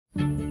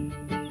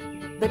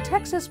The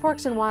Texas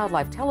Parks and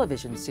Wildlife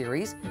television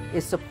series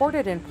is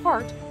supported in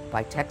part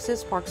by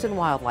Texas Parks and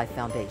Wildlife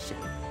Foundation,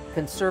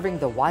 conserving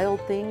the wild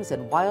things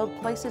and wild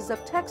places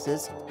of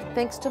Texas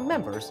thanks to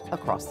members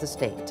across the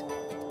state.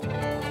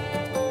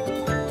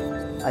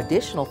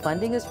 Additional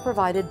funding is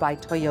provided by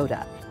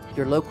Toyota.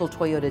 Your local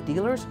Toyota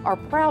dealers are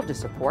proud to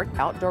support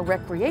outdoor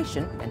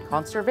recreation and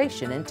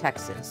conservation in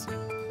Texas.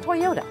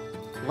 Toyota,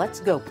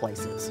 let's go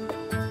places.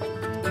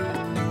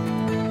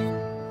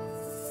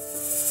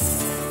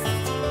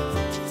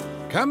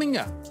 Coming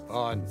up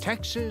on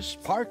Texas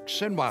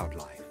Parks and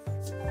Wildlife.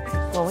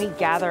 When we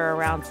gather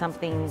around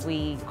something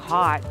we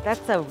caught,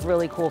 that's a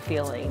really cool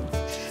feeling.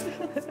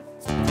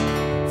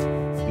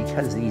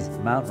 Because these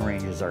mountain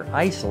ranges are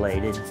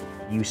isolated,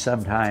 you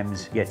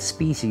sometimes get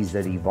species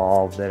that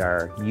evolve that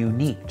are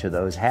unique to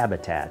those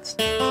habitats.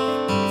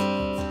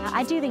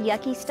 I do the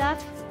yucky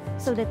stuff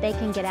so that they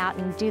can get out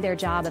and do their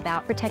job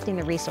about protecting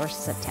the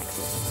resources of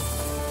Texas.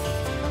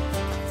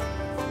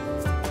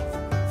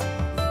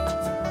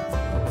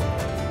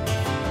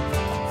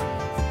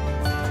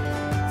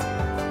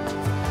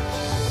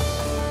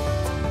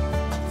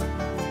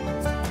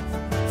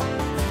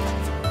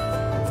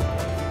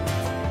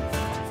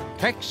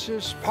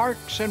 Texas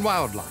Parks and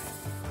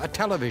Wildlife, a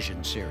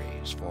television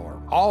series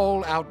for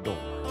all outdoors.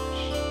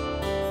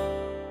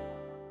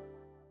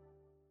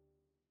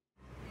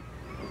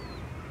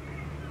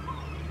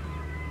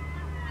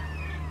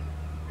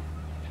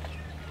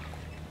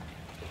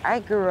 I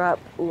grew up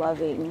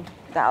loving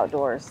the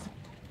outdoors.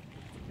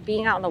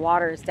 Being out in the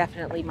water is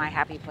definitely my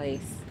happy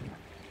place.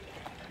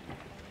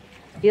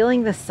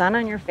 Feeling the sun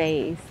on your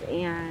face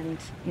and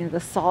the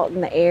salt in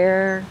the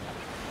air.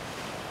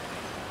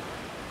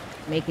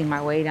 Making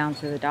my way down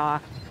to the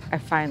dock, I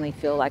finally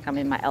feel like I'm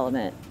in my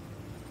element.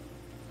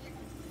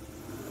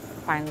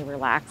 Finally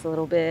relax a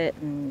little bit,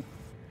 and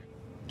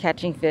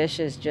catching fish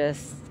is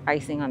just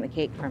icing on the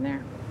cake from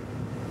there.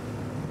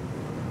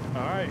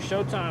 All right,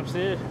 showtime,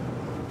 Sid.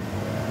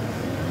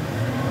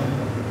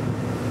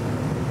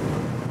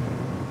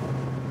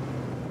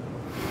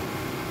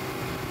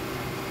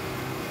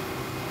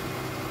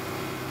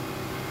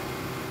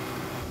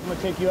 I'm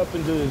gonna take you up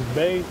into this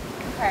bay,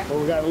 Okay. where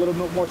we got a little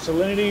bit more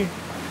salinity.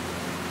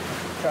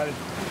 Try to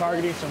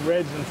targeting some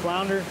reds and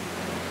flounder.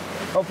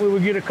 Hopefully we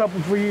get a couple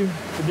for you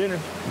for dinner.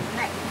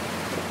 Nice.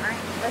 All right,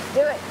 let's do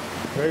it.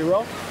 Ready to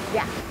roll?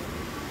 Yeah.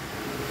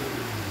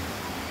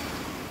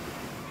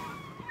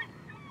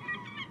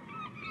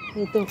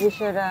 You think we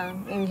should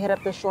maybe hit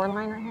up the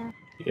shoreline right here?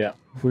 Yeah.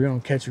 If we're gonna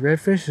catch a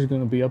redfish, it's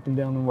gonna be up and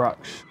down the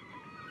rocks.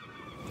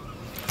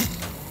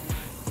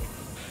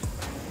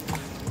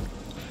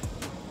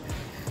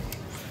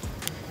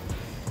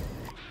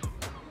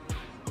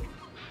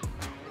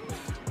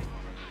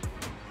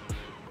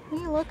 What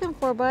are you looking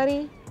for,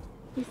 buddy?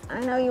 I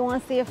know you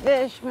want to see a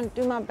fish. I'm gonna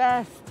do my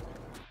best.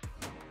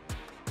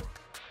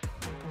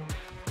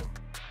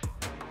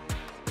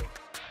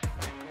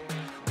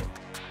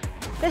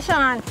 Fish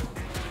on.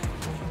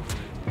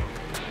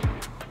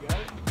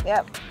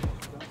 Yep.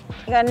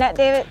 You got a net,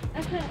 David?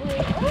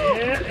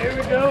 Yeah, there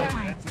we go.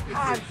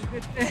 That's a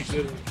good fish.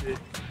 Good fish.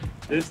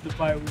 This is the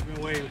bite we've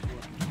been waiting for.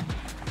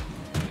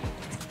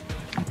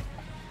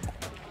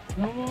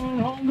 Come on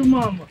home to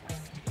mama.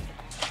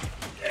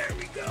 There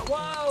we go.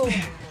 Whoa!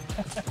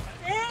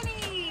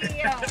 Danny!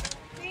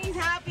 He's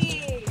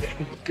happy.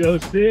 Go,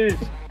 Sid.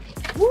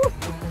 Woo!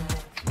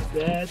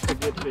 That's a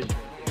good fish.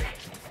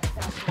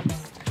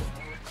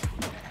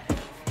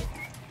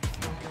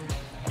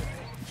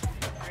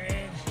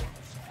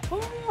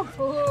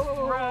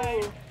 Ooh.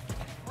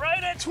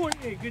 Right at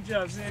 28. Good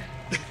job, Sid.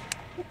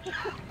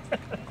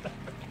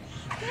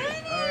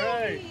 All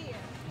right.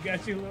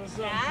 Got you a little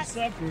something for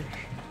supper.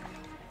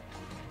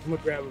 I'm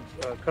gonna grab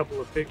a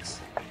couple of picks.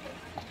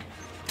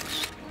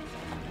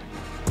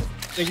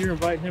 Think you're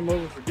inviting him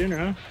over for dinner,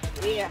 huh?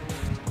 Yeah.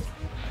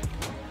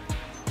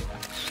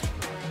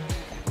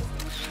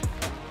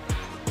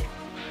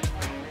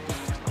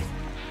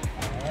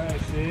 All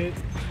right, Sid.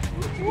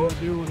 What you gonna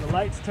do when the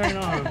lights turn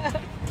on?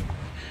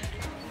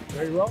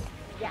 Ready to roll?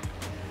 Yeah.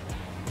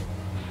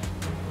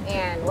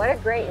 And what a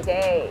great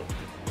day.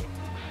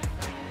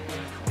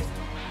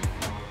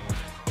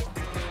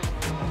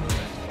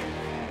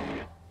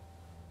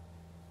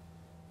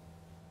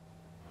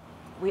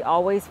 We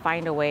always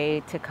find a way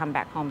to come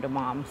back home to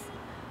mom's.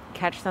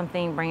 Catch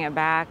something, bring it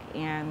back,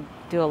 and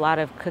do a lot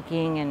of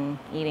cooking and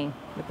eating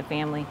with the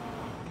family.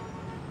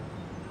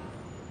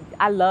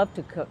 I love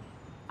to cook.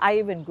 I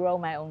even grow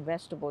my own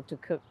vegetable to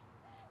cook.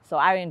 So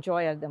I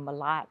enjoy them a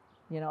lot,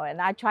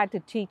 and I try to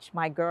teach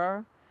my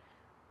girl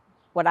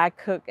what I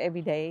cook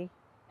every day.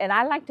 And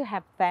I like to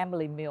have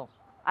family meal.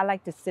 I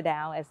like to sit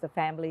down as the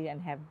family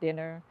and have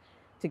dinner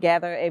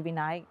together every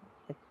night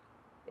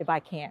if I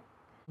can.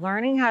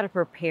 Learning how to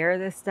prepare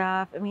this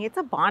stuff, it's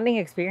a bonding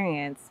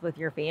experience with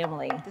your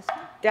family.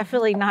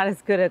 Definitely not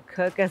as good a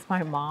cook as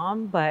my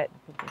mom, but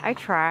I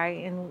try,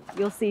 and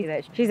you'll see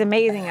that she's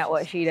amazing at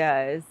what she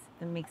does.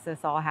 It makes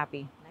us all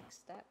happy.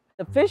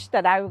 The fish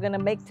that I was gonna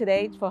make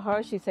today for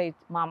her, she said,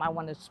 Mom, I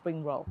want a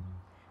spring roll.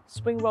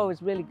 Spring roll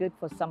is really good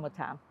for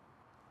summertime.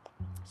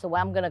 So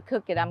when I'm gonna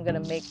cook it, I'm gonna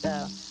make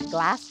the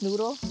glass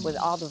noodle with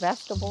all the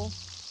vegetables.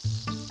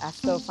 I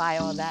stir fry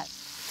all that.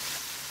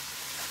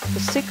 The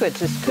secret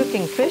to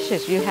cooking fish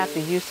is you have to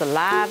use a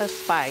lot of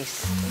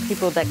spice.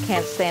 People that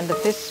can't stand the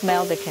fish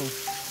smell, they can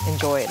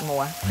enjoy it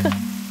more.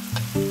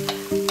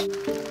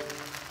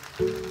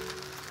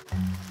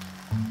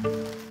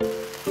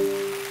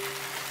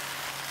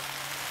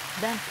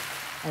 Done.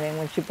 And then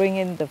when she bring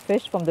in the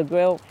fish from the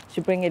grill,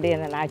 she bring it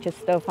in and I just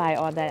stir fry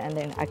all that and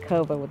then I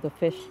cover with the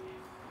fish.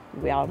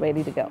 We're all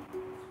ready to go.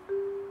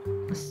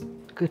 It's a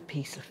good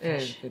piece of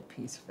fish. It is a good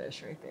piece of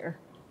fish right there.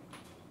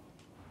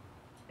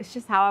 It's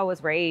just how I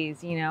was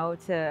raised, you know,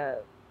 to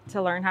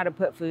learn how to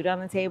put food on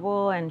the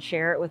table and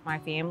share it with my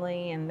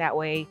family, and that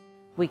way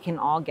we can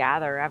all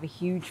gather. I have a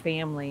huge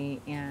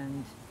family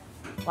and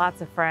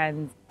lots of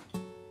friends.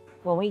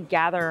 When we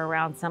gather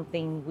around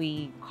something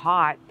we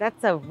caught,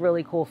 that's a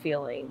really cool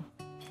feeling.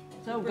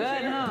 So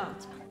good, huh?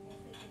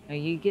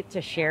 You get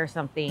to share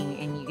something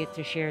and you get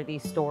to share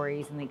these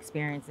stories and the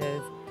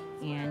experiences,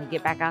 and you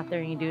get back out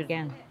there and you do it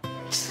again.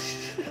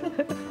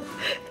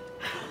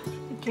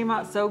 It came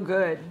out so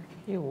good.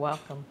 You're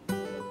welcome.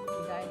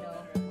 I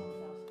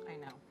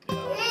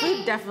know.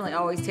 Food definitely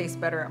always tastes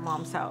better at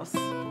Mom's house.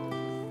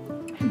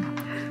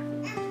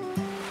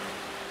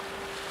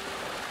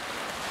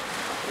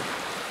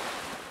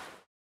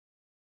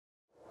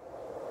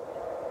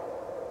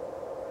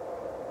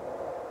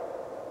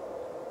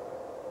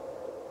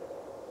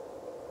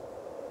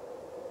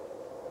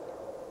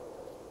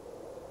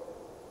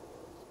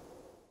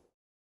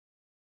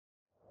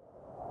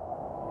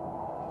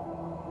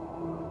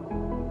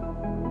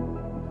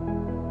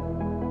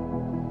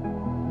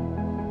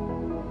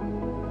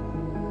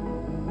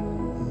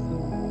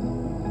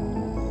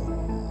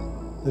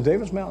 The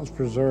Davis Mountains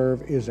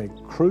Preserve is a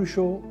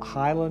crucial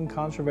highland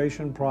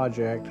conservation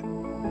project.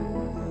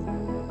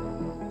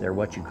 They're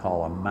what you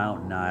call a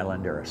mountain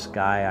island or a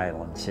sky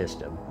island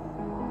system.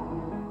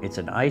 It's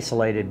an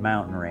isolated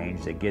mountain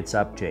range that gets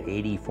up to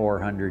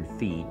 8,400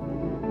 feet.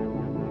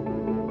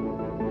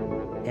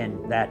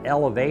 And that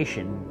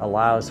elevation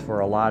allows for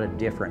a lot of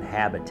different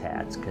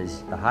habitats,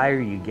 because the higher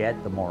you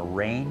get, the more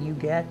rain you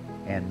get,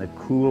 and the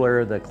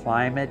cooler the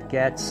climate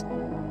gets.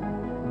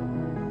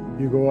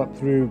 You go up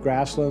through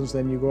grasslands,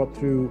 then you go up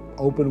through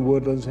open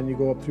woodlands, and you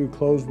go up through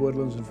closed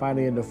woodlands, and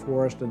finally into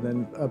forest, and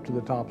then up to the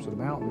tops of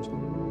the mountains.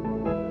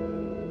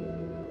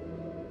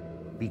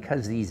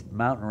 Because these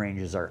mountain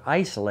ranges are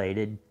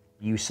isolated,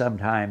 you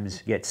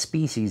sometimes get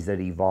species that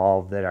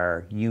evolve that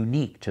are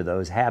unique to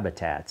those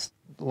habitats.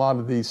 A lot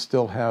of these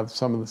still have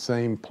some of the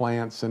same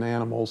plants and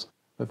animals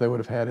that they would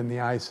have had in the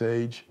Ice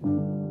Age.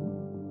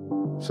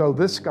 So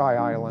this sky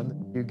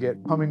island, you get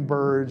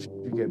hummingbirds,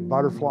 you get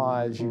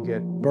butterflies, you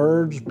get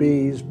birds,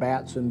 bees,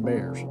 bats, and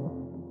bears.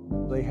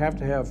 They have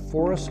to have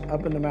forests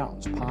up in the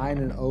mountains, pine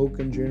and oak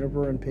and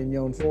juniper and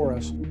pinon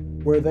forests,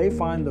 where they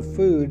find the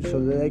food so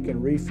that they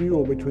can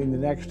refuel between the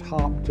next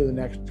hop to the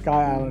next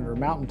sky island or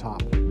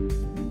mountaintop.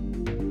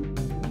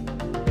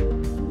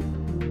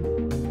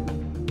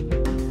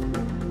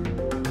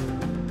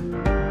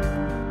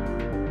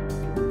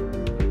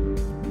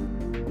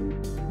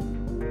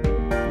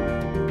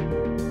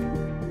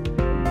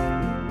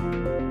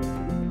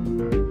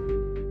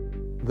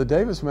 The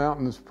Davis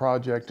Mountains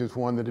project is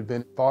one that had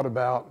been thought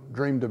about,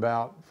 dreamed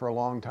about for a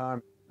long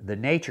time. The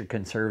Nature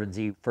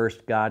Conservancy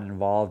first got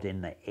involved in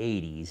the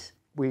 80s.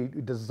 We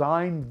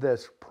designed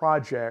this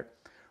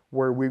project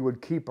where we would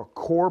keep a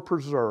core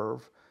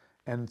preserve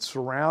and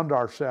surround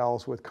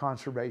ourselves with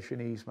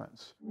conservation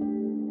easements.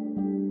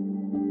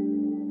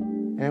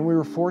 And we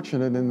were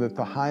fortunate in that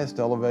the highest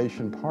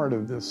elevation part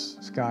of this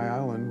sky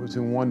island was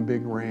in one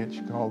big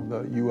ranch called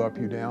the You Up,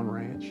 You Down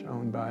Ranch,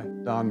 owned by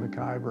Don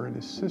McIver and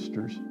his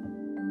sisters.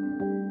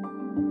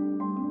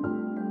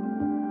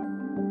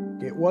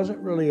 It wasn't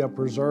really a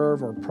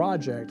preserve or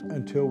project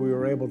until we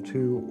were able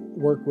to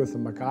work with the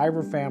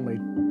McIver family.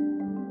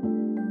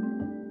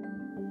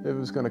 It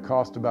was going to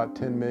cost about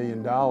 $10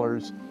 million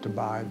to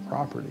buy the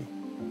property,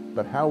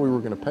 but how we were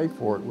going to pay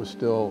for it was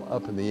still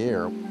up in the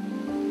air.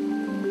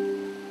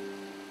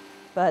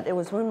 But it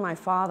was when my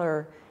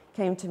father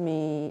came to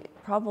me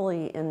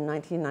probably in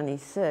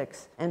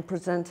 1996 and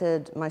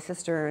presented my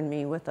sister and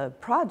me with a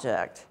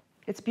project.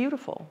 It's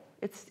beautiful.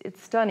 It's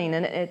stunning,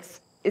 and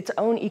it's its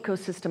own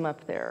ecosystem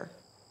up there.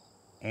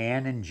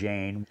 Anne and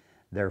Jane,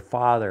 their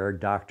father,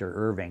 Dr.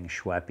 Irving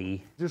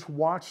Schweppe. Just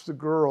watch the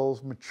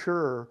girls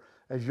mature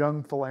as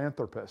young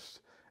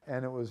philanthropists,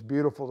 and it was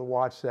beautiful to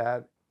watch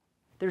that.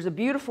 There's a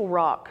beautiful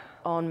rock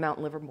on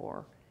Mount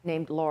Livermore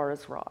named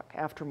Laura's Rock,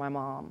 after my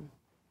mom.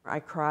 I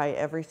cry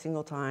every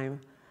single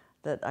time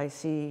that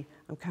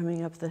I'm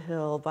coming up the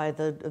hill by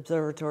the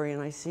observatory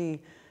and I see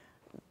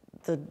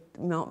the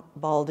Mount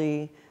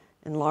Baldy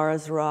and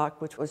Laura's Rock,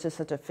 which was just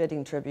such a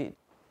fitting tribute.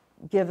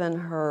 Given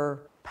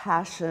her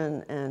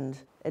passion and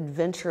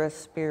adventurous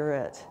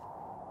spirit.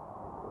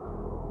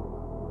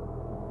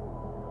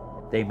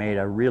 They made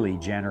a really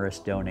generous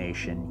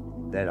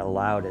donation that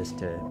allowed us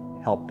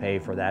to help pay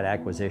for that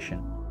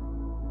acquisition.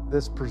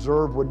 This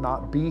preserve would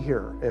not be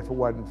here if it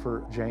wasn't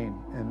for Jane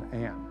and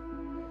Ann.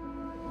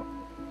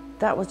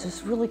 That was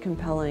just really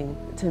compelling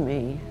to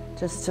me,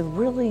 just to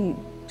really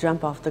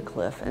jump off the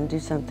cliff and do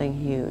something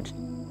huge.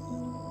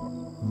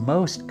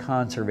 Most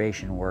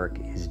conservation work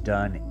is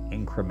done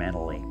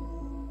incrementally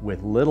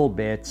with little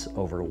bits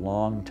over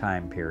long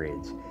time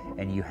periods,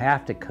 and you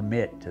have to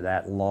commit to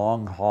that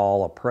long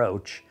haul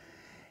approach.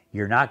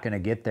 You're not going to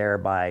get there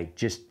by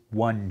just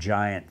one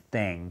giant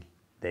thing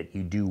that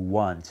you do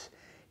once.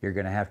 You're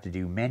going to have to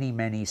do many,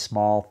 many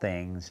small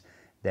things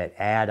that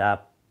add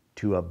up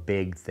to a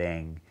big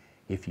thing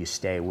if you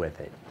stay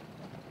with it.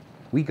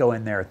 We go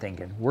in there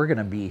thinking we're going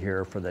to be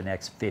here for the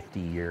next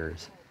 50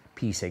 years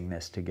piecing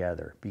this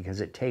together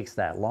because it takes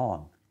that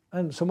long.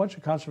 And so much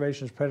of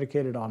conservation is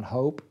predicated on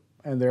hope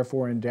and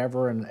therefore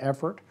endeavor and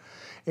effort.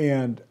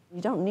 And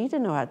you don't need to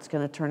know how it's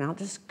going to turn out,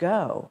 just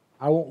go.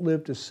 I won't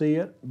live to see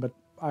it, but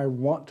I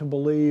want to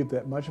believe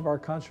that much of our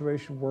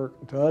conservation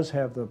work does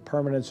have the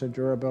permanence and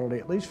durability,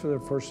 at least for the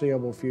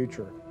foreseeable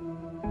future.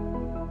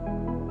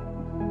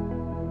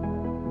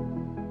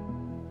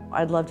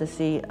 I'd love to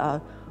see a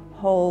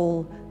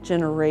whole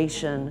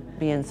generation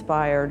be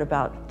inspired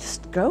about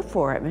just go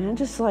for it, man.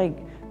 Just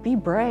like be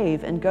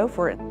brave and go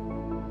for it.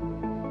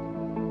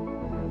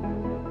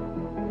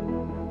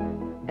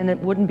 And it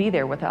wouldn't be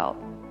there without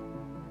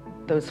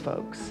those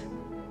folks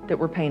that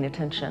were paying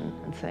attention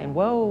and saying,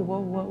 whoa, whoa,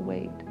 whoa,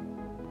 wait.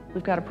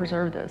 We've got to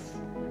preserve this.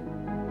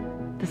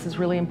 This is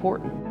really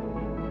important.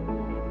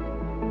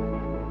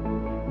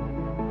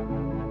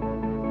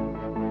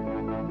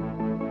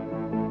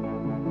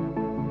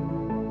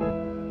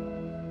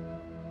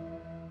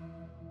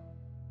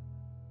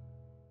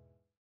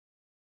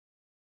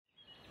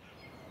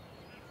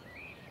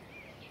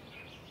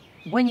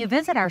 When you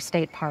visit our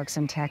state parks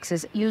in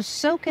Texas, you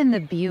soak in the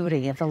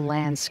beauty of the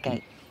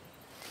landscape,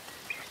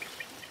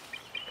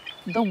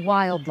 the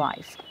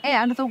wildlife,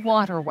 and the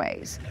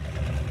waterways.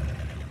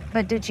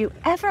 But did you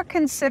ever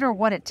consider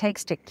what it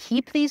takes to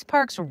keep these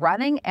parks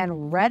running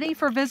and ready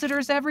for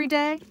visitors every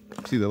day?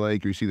 You see the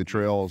lake, or you see the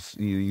trails,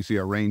 you see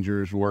our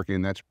rangers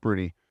working. That's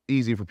pretty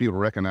easy for people to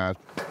recognize.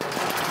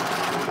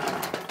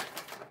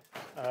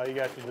 You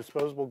got your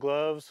disposable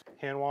gloves,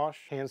 hand wash,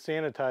 hand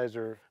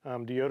sanitizer,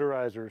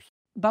 deodorizers.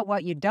 But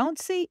what you don't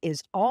see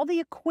is all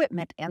the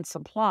equipment and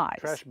supplies.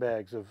 Trash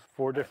bags of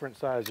 4 different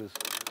sizes.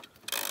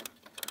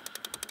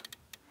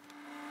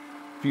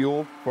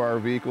 Fuel for our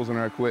vehicles and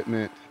our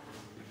equipment.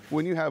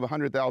 When you have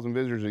 100,000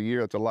 visitors a year,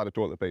 that's a lot of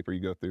toilet paper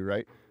you go through,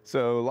 right?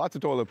 So lots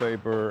of toilet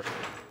paper.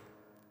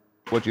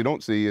 What you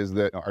don't see is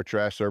that our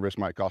trash service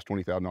might cost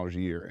 $20,000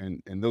 a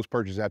year, and those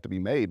purchases have to be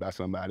made by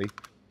somebody.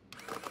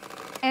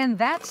 And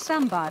that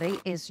somebody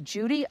is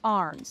Judy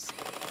Ahrens.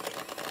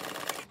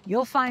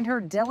 You'll find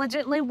her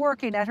diligently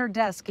working at her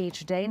desk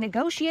each day,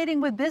 negotiating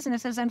with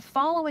businesses and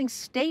following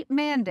state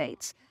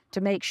mandates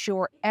to make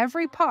sure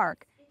every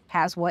park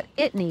has what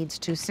it needs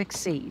to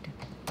succeed.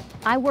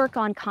 I work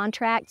on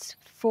contracts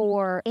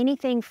for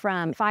anything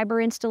from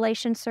fiber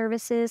installation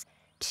services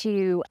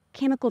to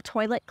chemical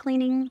toilet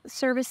cleaning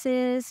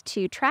services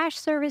to trash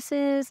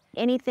services,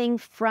 anything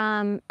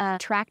from a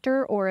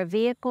tractor or a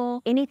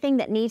vehicle, anything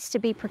that needs to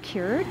be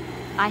procured.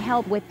 I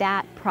help with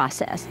that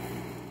process.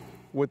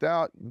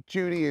 Without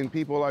Judy and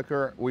people like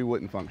her, we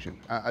wouldn't function.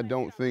 I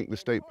don't think the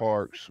state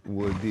parks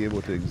would be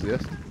able to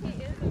exist.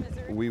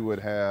 We would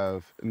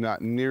have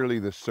not nearly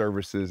the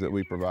services that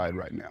we provide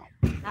right now.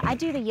 I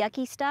do the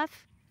yucky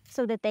stuff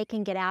so that they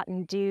can get out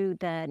and do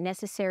the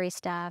necessary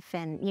stuff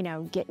and, you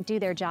know, do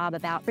their job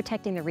about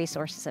protecting the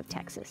resources of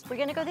Texas. We're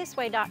gonna go this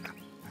way, Doc.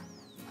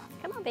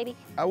 Come on, baby.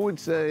 I would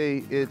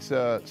say it's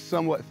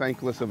somewhat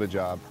thankless of a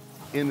job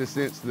in the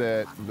sense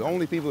that the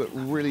only people that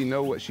really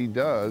know what she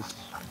does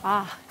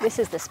this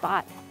is the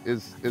spot.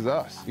 Is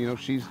us. You know,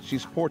 she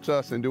supports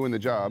us in doing the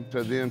job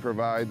to then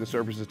provide the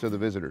services to the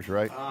visitors,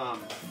 right?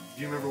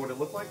 Do you remember what it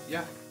looked like?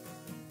 Yeah.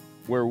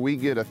 Where we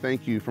get a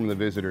thank you from the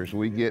visitors,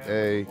 we get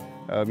a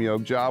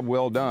job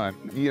well done.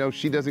 You know,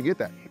 she doesn't get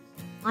that.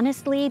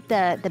 Honestly,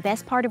 the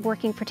best part of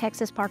working for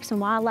Texas Parks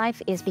and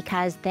Wildlife is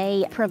because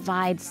they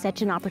provide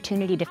such an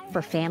opportunity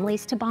for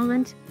families to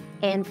bond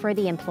and for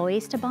the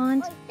employees to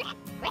bond.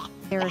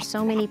 There are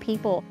so many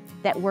people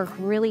that work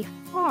really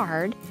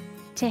hard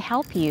to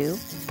help you.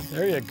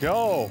 There you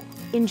go.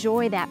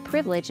 Enjoy that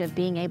privilege of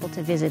being able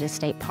to visit a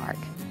state park.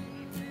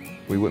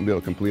 We wouldn't be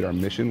able to complete our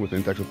mission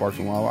within Texas Parks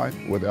and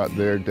Wildlife without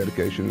their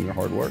dedication and their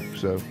hard work.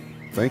 So,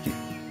 thank you.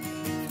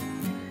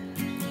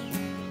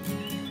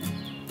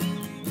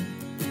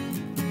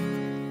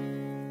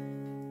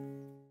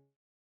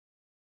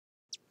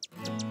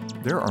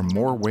 There are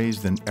more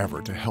ways than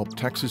ever to help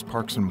Texas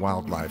Parks and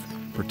Wildlife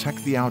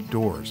protect the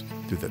outdoors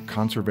through the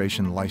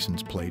Conservation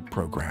License Plate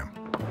Program.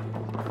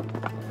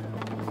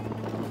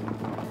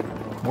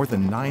 More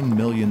than $9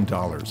 million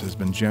has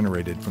been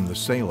generated from the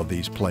sale of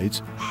these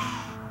plates,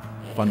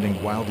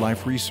 funding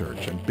wildlife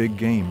research and big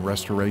game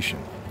restoration,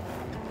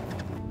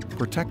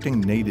 protecting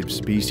native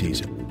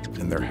species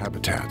and their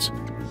habitats,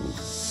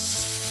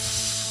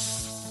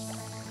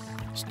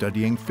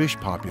 studying fish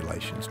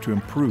populations to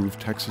improve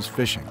Texas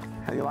fishing.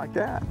 How do you like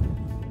that?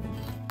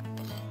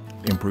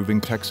 Improving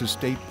Texas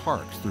state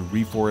parks through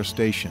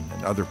reforestation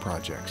and other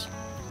projects.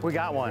 We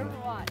got one.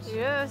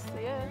 Yes,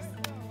 yes.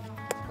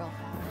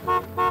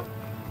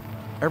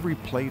 Every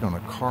plate on a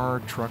car,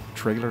 truck,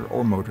 trailer,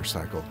 or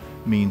motorcycle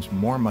means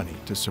more money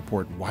to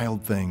support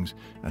wild things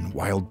and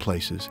wild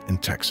places in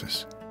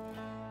Texas.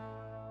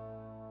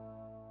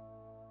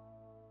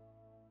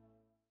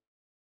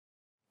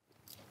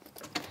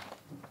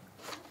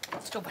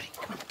 Let's go, buddy.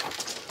 Come on.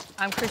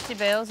 I'm Christy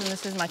Bales, and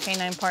this is my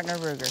canine partner,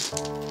 Ruger.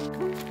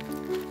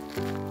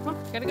 Come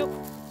on, gotta go.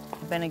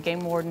 I've been a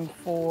game warden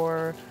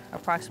for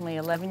approximately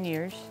 11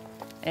 years,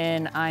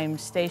 and I'm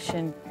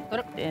stationed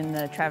in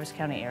the Travis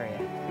County area.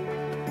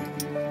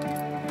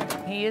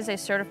 He is a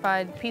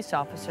certified peace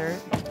officer.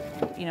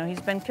 You know, he's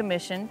been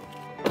commissioned.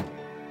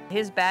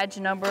 His badge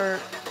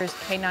number is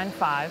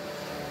K9-5.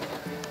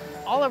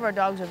 All of our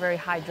dogs are very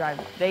high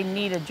drive. They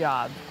need a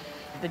job.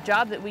 The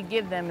job that we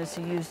give them is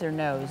to use their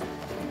nose.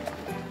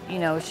 You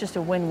know, it's just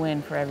a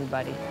win-win for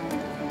everybody.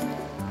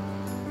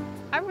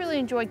 I really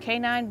enjoy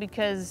K9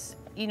 because,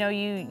 you know,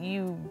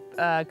 you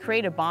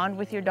create a bond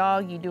with your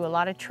dog, you do a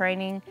lot of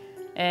training,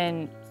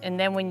 and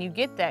then when you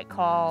get that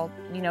call,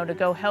 you know, to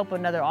go help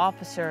another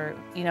officer,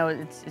 you know,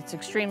 it's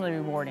extremely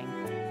rewarding.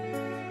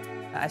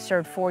 I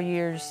served 4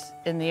 years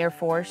in the Air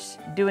Force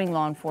doing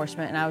law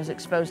enforcement, and I was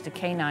exposed to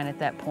K9 at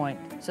that point.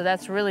 So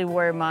that's really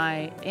where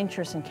my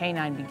interest in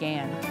K9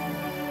 began.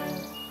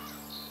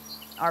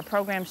 Our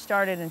program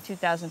started in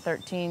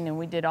 2013, and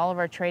we did all of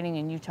our training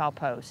in Utah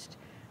Post,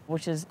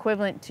 which is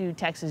equivalent to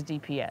Texas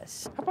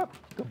DPS.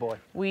 Good boy.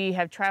 We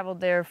have traveled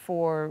there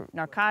for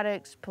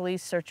narcotics,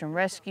 police search and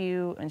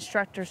rescue,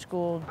 instructor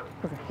school.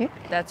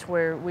 That's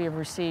where we have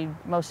received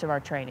most of our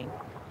training.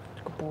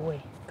 Good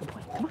boy. Good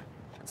boy. Come on.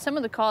 Some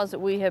of the calls that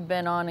we have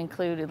been on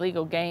include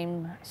illegal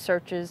game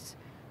searches,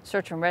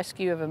 search and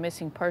rescue of a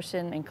missing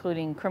person,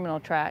 including criminal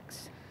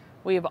tracts.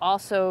 We have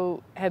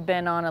also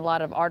been on a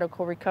lot of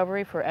article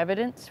recovery for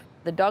evidence.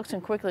 The dogs can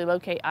quickly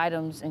locate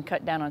items and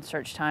cut down on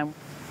search time.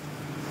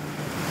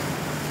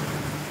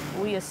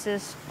 We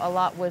assist a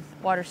lot with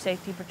water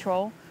safety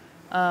patrol.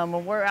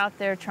 When we're out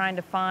there trying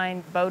to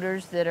find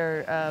boaters that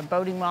are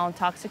boating while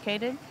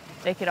intoxicated,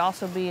 they could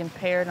also be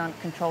impaired on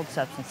controlled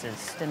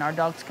substances, and our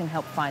dogs can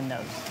help find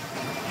those.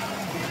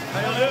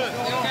 How y'all doing?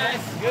 Good,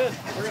 guys. Good.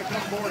 We're gonna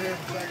come aboard here in a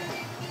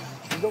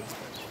second. Go.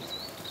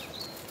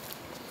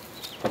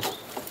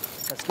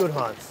 That's good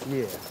hunts,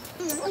 yeah.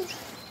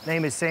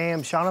 Name is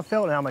Sam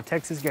Schonefeld, and I'm a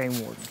Texas Game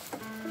Warden.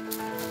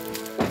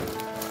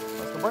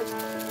 Let's go break.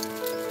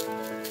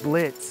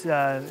 Blitz,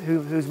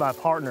 who's my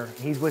partner,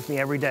 he's with me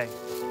every day.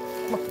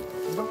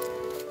 Come on.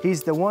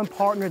 He's the one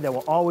partner that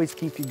will always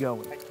keep you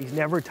going. He's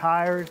never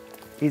tired.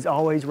 He's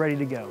always ready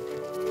to go.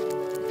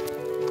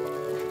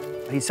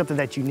 He's something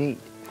that you need.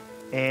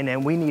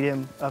 And we need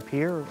him up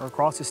here or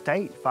across the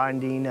state,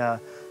 finding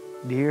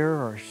deer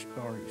or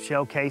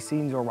shell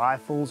casings or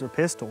rifles or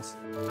pistols.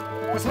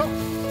 What's up?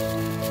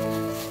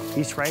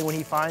 He's trained when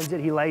he finds it,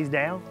 he lays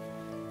down.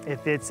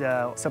 If it's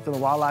something on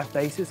a wildlife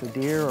basis, a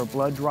deer or a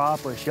blood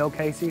drop or a shell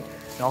casing,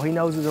 and all he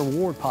knows is a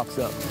reward pops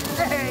up.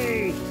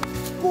 Hey!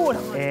 Good.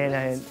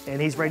 And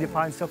he's ready to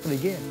find something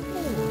again.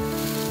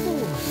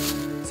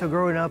 So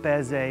growing up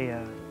as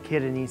a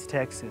kid in East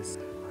Texas,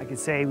 I could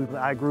say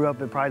I grew up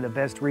in probably the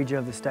best region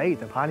of the state,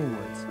 the Piney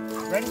Woods.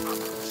 Ready?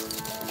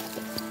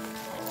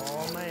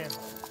 Oh, man.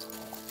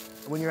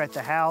 When you're at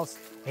the house,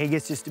 he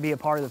gets just to be a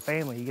part of the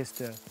family. He gets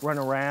to run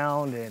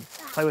around and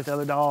play with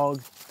other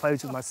dogs,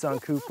 plays with my son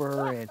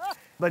Cooper.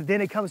 But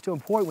then it comes to a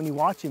point when you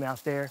watch him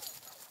out there,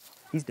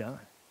 he's done.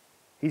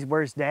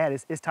 Where's Dad?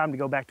 It's time to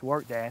go back to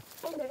work, Dad.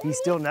 He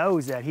still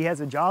knows that he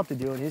has a job to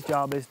do, and his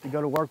job is to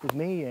go to work with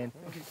me and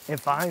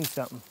find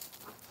something.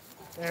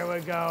 There we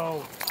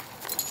go.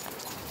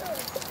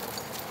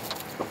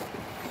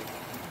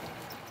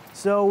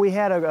 So we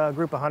had a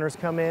group of hunters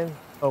come in.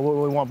 What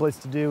we want Blitz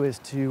to do is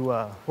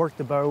to work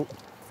the boat,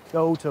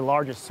 go to the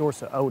largest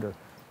source of odor.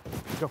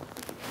 Let's go.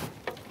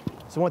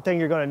 So one thing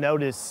you're going to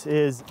notice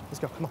is, let's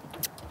go, come on,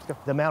 let's go.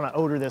 The amount of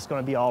odor that's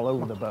going to be all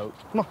over the boat.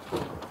 Come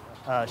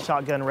on.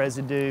 Shotgun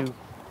residue,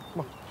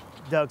 come on.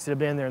 Ducks that have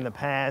been there in the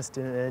past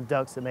and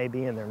ducks that may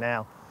be in there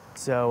now.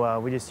 So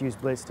we just used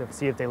Blitz to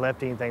see if they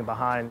left anything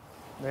behind.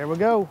 There we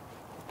go.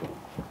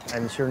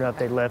 And sure enough,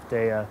 they left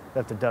a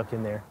duck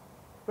in there.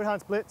 Good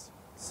hunts, Blitz.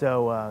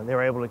 So they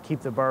were able to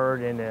keep the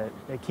bird, and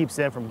it keeps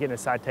them from getting a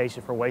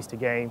citation for waste of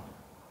game.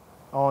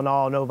 All in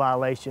all, no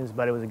violations,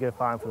 but it was a good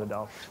find for the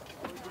dog.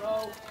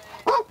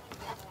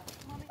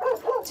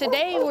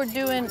 Today we're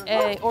doing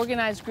an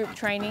organized group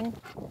training.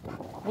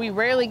 We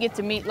rarely get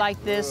to meet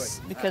like this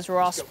because we're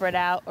all spread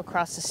out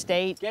across the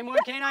state. Game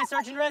Warden K-9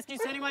 search and rescue,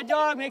 sending my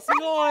dog, make some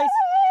noise.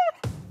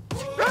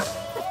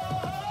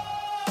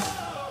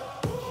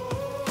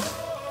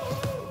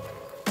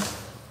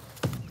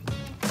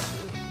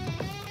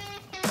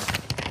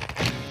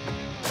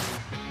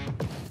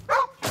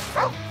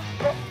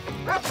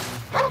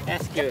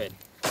 That's good.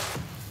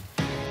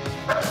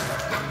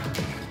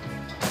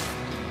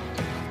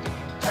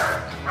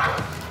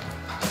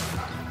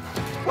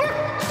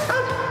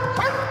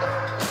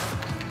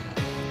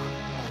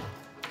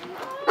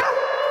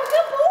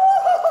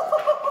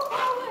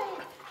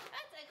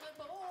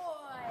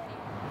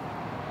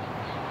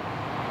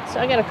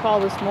 I got a call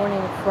this morning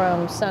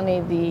from Sonny,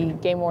 the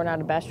game warden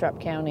out of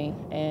Bastrop County,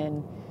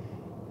 and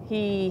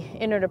he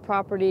entered a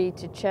property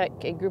to check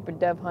a group of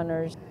dove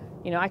hunters.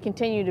 You know, I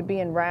continue to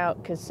be en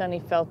route because Sonny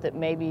felt that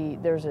maybe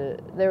there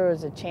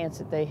was a chance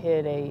that they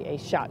hit a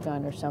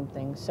shotgun or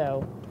something.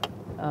 So,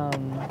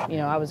 you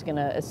know, I was going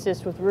to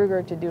assist with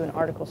Ruger to do an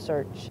article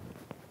search.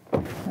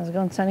 How's it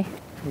going, Sonny?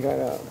 We got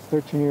a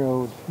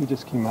 13-year-old. He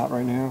just came out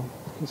right now.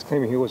 He's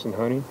claiming he wasn't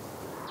hunting.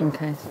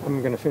 Okay.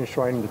 I'm going to finish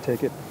writing the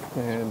ticket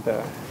and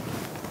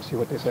see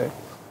what they say.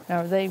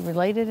 Now, are they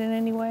related in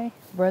any way?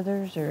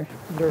 Brothers or?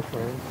 They're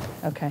friends.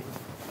 Okay.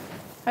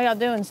 How y'all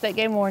doing? State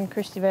Game Warden,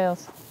 Christy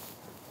Vales.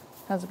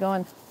 How's it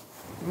going?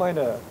 You mind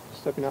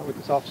stepping out with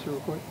this officer real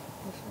quick?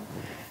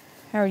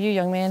 How are you,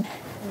 young man?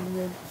 I'm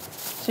good.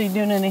 So you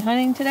doing any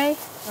hunting today?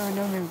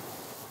 No, ma'am.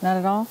 Not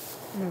at all?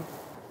 No. Do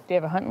you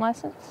have a hunting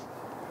license?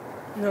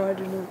 No, I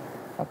do not.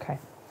 Okay.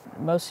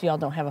 Most of y'all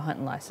don't have a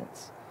hunting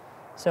license.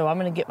 So I'm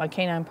going to get my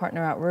canine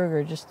partner out,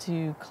 Ruger, just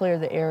to clear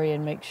the area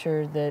and make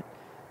sure that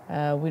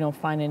we don't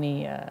find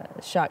any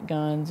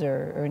shotguns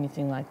or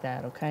anything like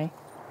that, okay?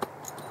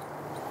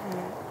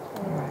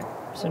 All right.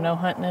 So no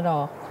hunting at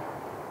all?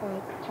 I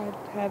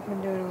have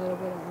been doing a little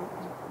bit of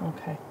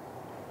hunting.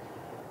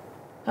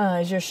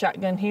 Okay. Is your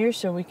shotgun here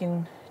so we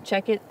can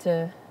check it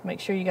to make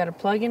sure you got a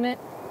plug in it?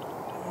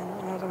 I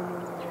don't know where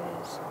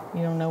it is.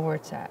 You don't know where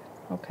it's at?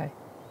 Okay.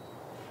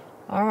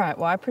 All right,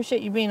 well, I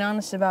appreciate you being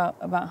honest about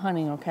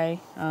hunting, okay?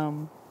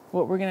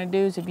 What we're gonna do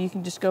is if you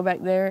can just go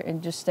back there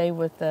and just stay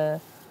with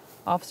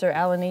Officer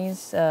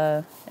Ahrens,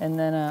 and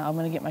then I'm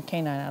gonna get my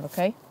canine out,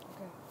 okay?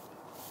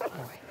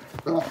 Okay.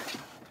 All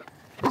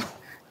right.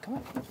 Come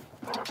on.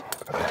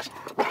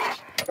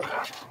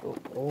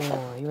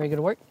 Oh, you ready to go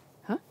to work?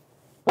 Huh?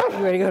 You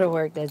ready to go to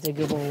work? That's a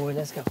good boy,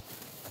 let's go.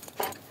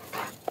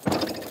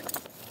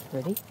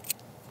 Ready?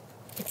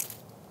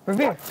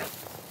 Revere.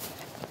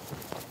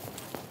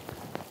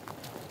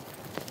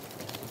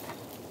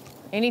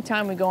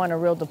 Anytime we go on a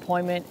real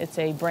deployment, it's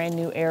a brand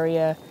new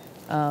area,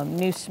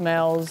 new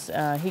smells.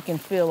 He can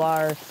feel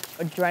our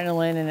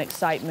adrenaline and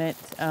excitement.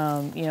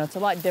 You know, it's a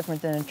lot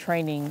different than a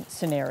training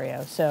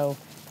scenario. So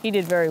he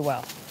did very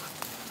well.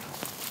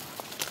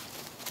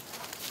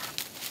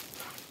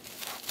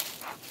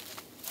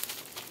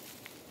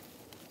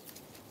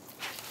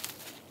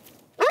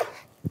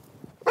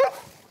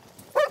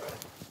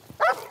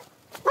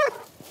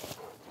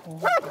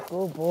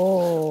 Good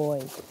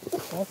boy.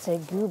 That's a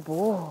good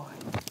boy.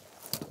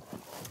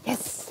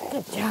 Yes,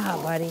 good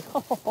job, buddy.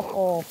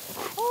 Oh,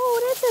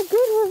 that's a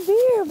good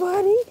Revere,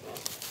 buddy.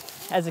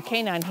 As a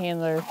canine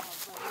handler,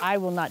 I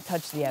will not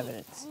touch the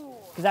evidence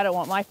because I don't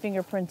want my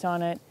fingerprints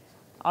on it.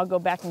 I'll go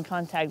back and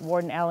contact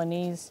Warden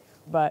Ahrens,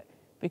 but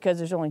because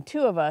there's only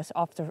two of us,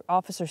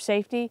 officer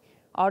safety,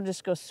 I'll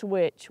just go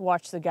switch,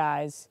 watch the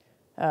guys,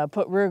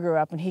 put Ruger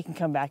up, and he can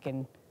come back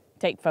and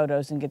take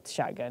photos and get the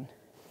shotgun.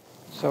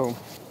 So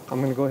I'm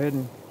going to go ahead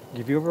and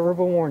give you a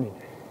verbal warning.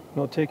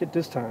 No ticket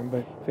this time,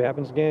 but if it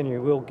happens again,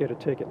 you will get a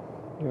ticket.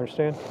 You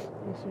understand?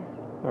 Yes, sir.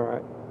 All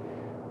right.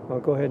 I'll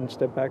go ahead and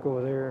step back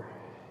over there.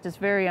 It's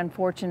very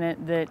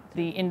unfortunate that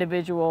the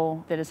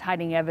individual that is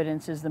hiding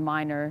evidence is the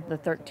minor, the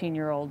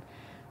 13-year-old.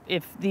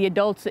 If the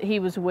adults that he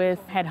was with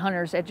had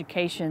hunter's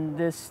education,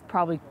 this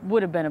probably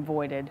would have been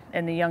avoided,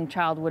 and the young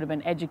child would have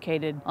been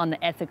educated on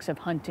the ethics of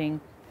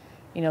hunting.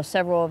 You know,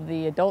 several of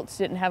the adults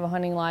didn't have a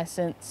hunting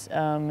license,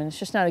 and it's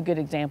just not a good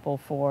example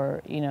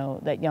for, you know,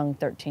 that young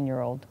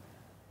 13-year-old.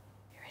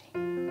 You ready?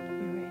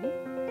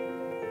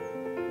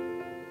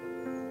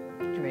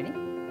 You ready?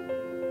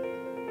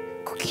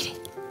 Go get it.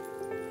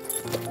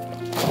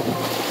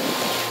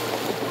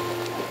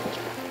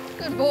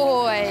 Good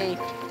boy.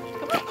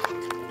 Come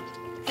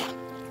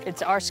on.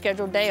 It's our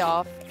scheduled day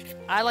off.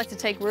 I like to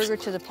take Ruger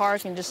to the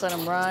park and just let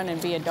him run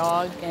and be a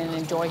dog and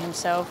enjoy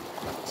himself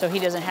so he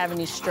doesn't have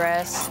any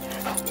stress.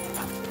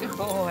 Good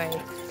boy.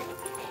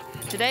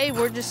 Today,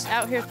 we're just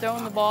out here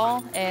throwing the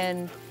ball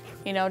and,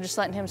 you know, just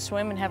letting him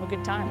swim and have a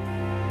good time.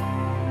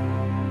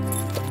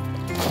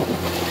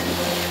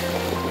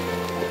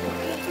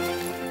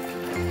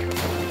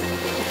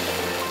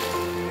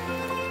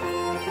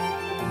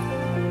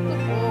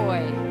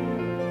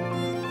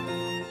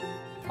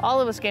 All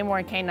of us Game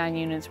Warden K-9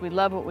 units, we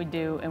love what we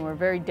do and we're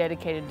very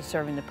dedicated to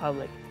serving the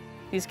public.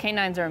 These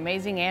canines are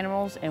amazing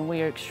animals and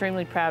we are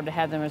extremely proud to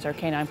have them as our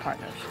canine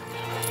partners.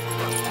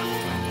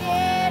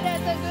 Yeah,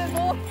 that's a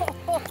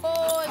good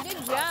boy.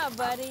 Good job,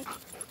 buddy.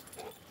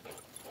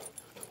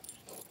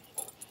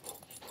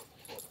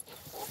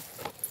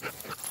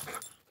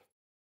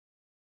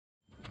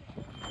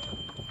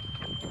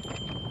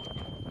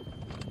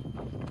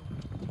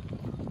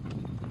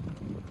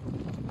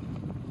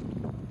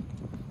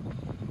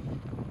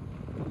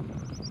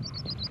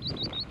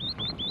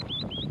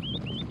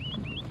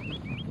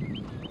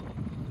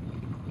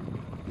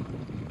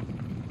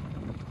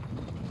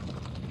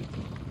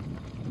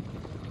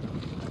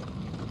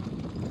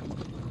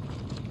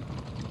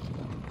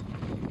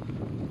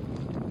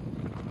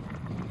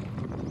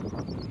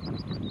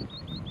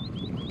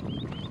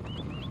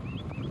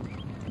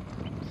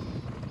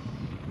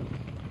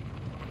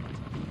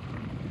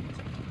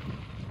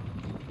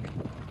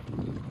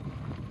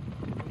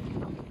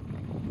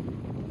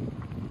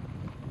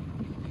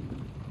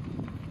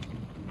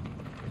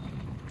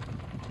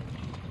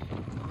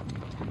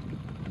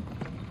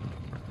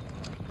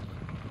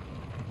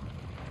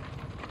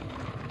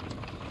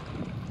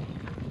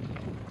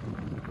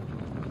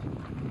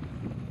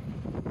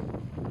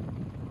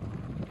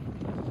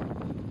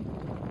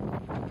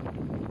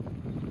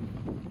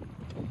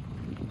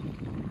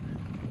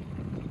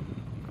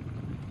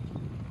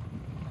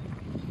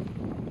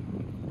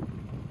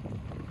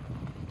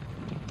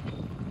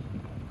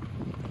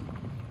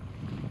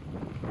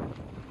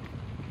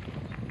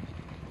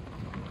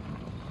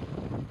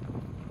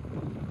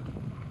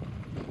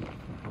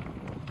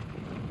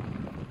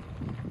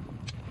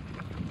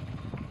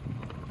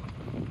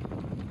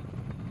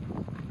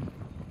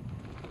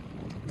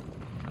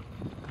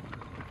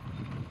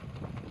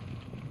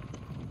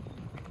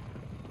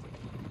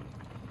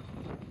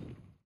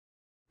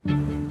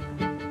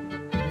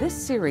 This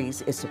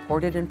series is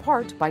supported in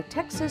part by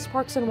Texas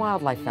Parks and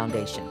Wildlife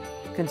Foundation,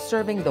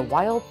 conserving the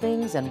wild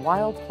things and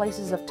wild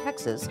places of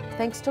Texas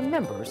thanks to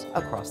members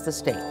across the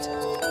state.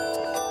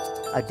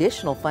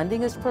 Additional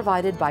funding is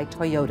provided by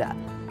Toyota.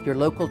 Your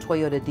local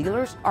Toyota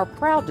dealers are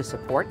proud to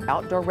support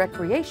outdoor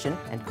recreation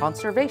and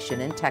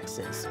conservation in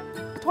Texas.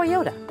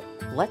 Toyota,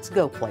 let's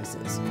go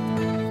places.